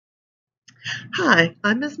Hi,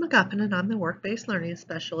 I'm Ms. McGuffin and I'm the Work-Based Learning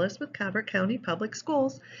Specialist with Calvert County Public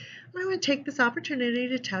Schools. And I want to take this opportunity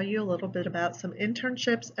to tell you a little bit about some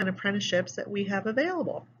internships and apprenticeships that we have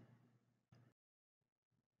available.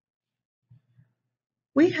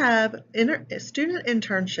 We have student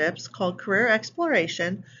internships called Career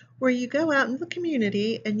Exploration, where you go out in the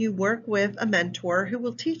community and you work with a mentor who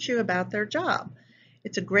will teach you about their job.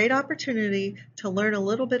 It's a great opportunity to learn a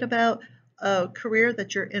little bit about a career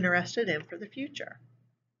that you're interested in for the future.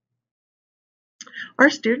 Our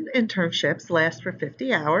student internships last for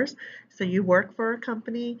 50 hours, so you work for a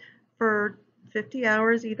company for 50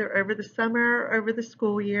 hours either over the summer or over the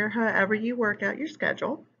school year, however you work out your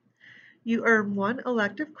schedule. You earn one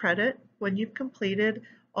elective credit when you've completed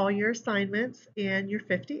all your assignments and your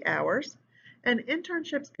 50 hours. And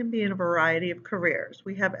internships can be in a variety of careers.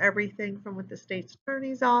 We have everything from with the state's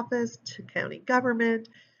attorney's office to county government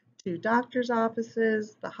to doctor's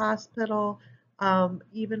offices, the hospital,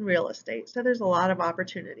 even real estate. So there's a lot of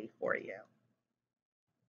opportunity for you.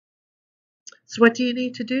 So what do you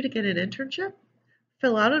need to do to get an internship?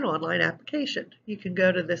 Fill out an online application. You can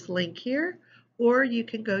go to this link here, or you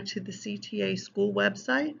can go to the CTA school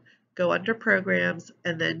website, go under programs,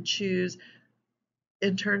 and then choose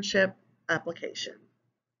internship application.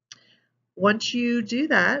 Once you do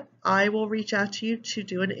that, I will reach out to you to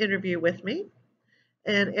do an interview with me.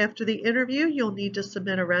 And after the interview, you'll need to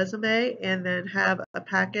submit a resume and then have a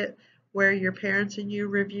packet where your parents and you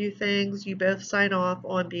review things. You both sign off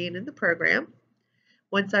on being in the program.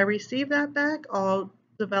 Once I receive that back, I'll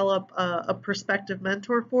develop a prospective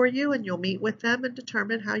mentor for you and you'll meet with them and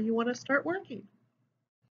determine how you want to start working.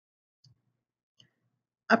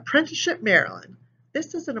 Apprenticeship Maryland.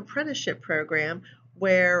 This is an apprenticeship program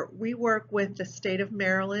where we work with the state of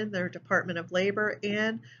Maryland, their Department of Labor,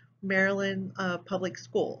 and Maryland Public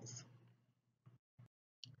Schools.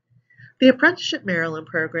 The Apprenticeship Maryland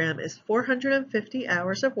program is 450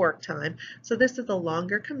 hours of work time, so this is a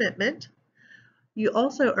longer commitment. You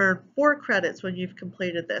also earn 4 credits when you've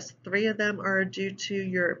completed this. 3 of them are due to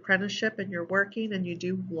your apprenticeship and you're working, and you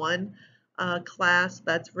do 1 class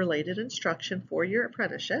that's related instruction for your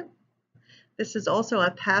apprenticeship. This is also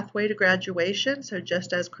a pathway to graduation, so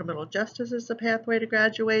just as criminal justice is a pathway to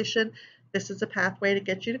graduation, this is a pathway to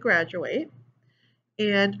get you to graduate.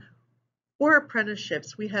 And for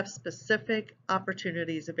apprenticeships, we have specific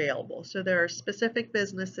opportunities available. So there are specific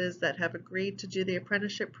businesses that have agreed to do the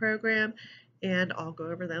apprenticeship program, and I'll go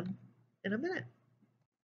over them in a minute.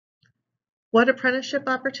 What apprenticeship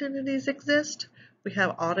opportunities exist? We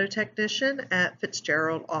have auto technician at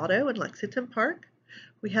Fitzgerald Auto in Lexington Park.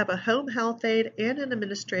 We have a home health aide and an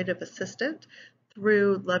administrative assistant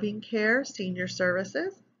through Loving Care Senior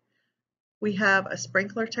Services. We have a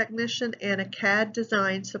sprinkler technician and a CAD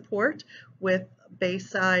design support with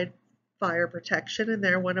Bayside Fire Protection, and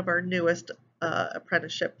they're one of our newest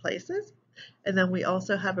apprenticeship places. And then we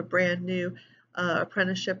also have a brand new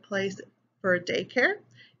apprenticeship place for a daycare,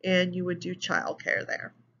 and you would do childcare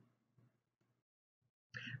there.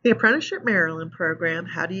 The Apprenticeship Maryland program,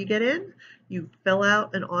 how do you get in? You fill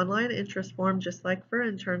out an online interest form just like for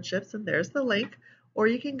internships, and there's the link, or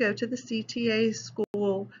you can go to the CTA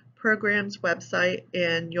school programs website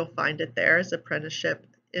and you'll find it there as apprenticeship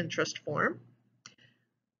interest form.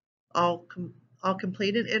 I'll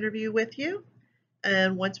complete an interview with you,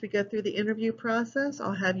 and once we go through the interview process,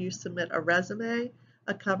 I'll have you submit a resume,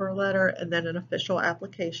 a cover letter, and then an official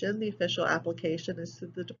application. The official application is to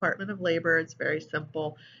the Department of Labor. It's very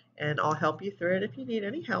simple, and I'll help you through it if you need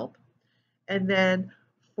any help. And then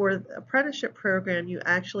for the apprenticeship program, you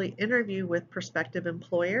actually interview with prospective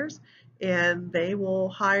employers, and they will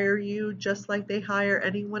hire you just like they hire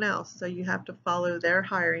anyone else. So you have to follow their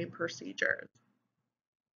hiring procedures.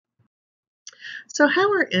 So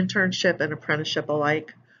how are internship and apprenticeship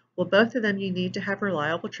alike? Well, both of them you need to have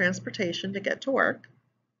reliable transportation to get to work.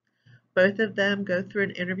 Both of them go through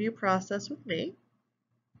an interview process with me.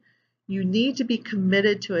 You need to be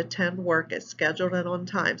committed to attend work as scheduled and on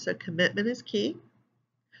time, so commitment is key.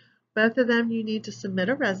 Both of them you need to submit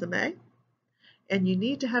a resume, and you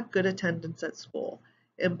need to have good attendance at school.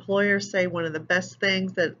 Employers say one of the best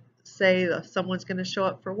things that say that someone's going to show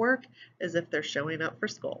up for work is if they're showing up for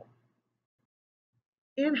school.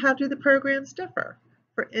 And how do the programs differ?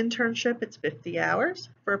 For internship, it's 50 hours.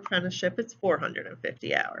 For apprenticeship, it's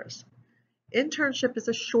 450 hours. Internship is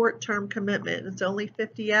a short-term commitment. It's only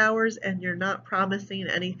 50 hours and you're not promising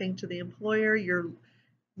anything to the employer. You're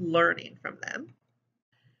learning from them.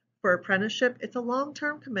 For apprenticeship, it's a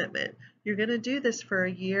long-term commitment. You're going to do this for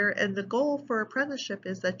a year, and the goal for apprenticeship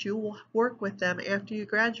is that you will work with them after you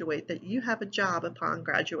graduate, that you have a job upon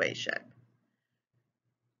graduation.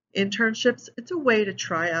 Internships, it's a way to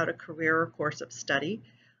try out a career or course of study.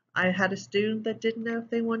 I had a student that didn't know if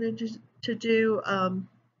they wanted to do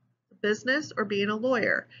business or being a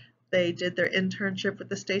lawyer. They did their internship with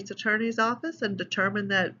the state's attorney's office and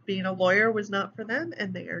determined that being a lawyer was not for them,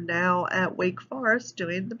 and they are now at Wake Forest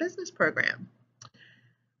doing the business program.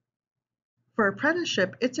 For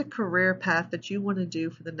apprenticeship, it's a career path that you want to do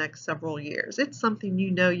for the next several years. It's something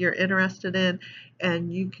you know you're interested in,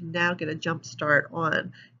 and you can now get a jump start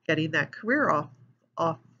on getting that career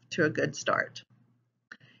off to a good start.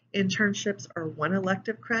 Internships are 1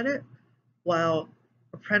 elective credit, while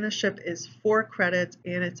apprenticeship is 4 credits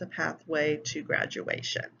and it's a pathway to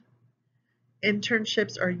graduation.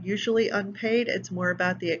 Internships are usually unpaid. It's more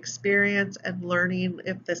about the experience and learning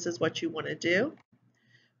if this is what you want to do.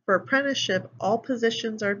 For apprenticeship, all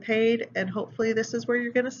positions are paid, and hopefully this is where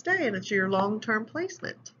you're going to stay and it's your long-term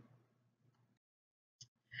placement.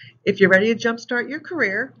 If you're ready to jumpstart your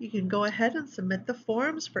career, you can go ahead and submit the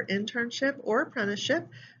forms for internship or apprenticeship.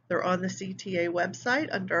 They're on the CTA website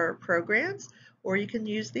under our programs, or you can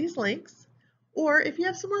use these links. Or if you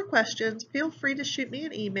have some more questions, feel free to shoot me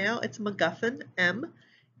an email. It's McGuffin,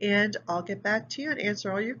 and I'll get back to you and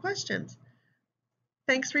answer all your questions.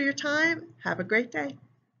 Thanks for your time. Have a great day.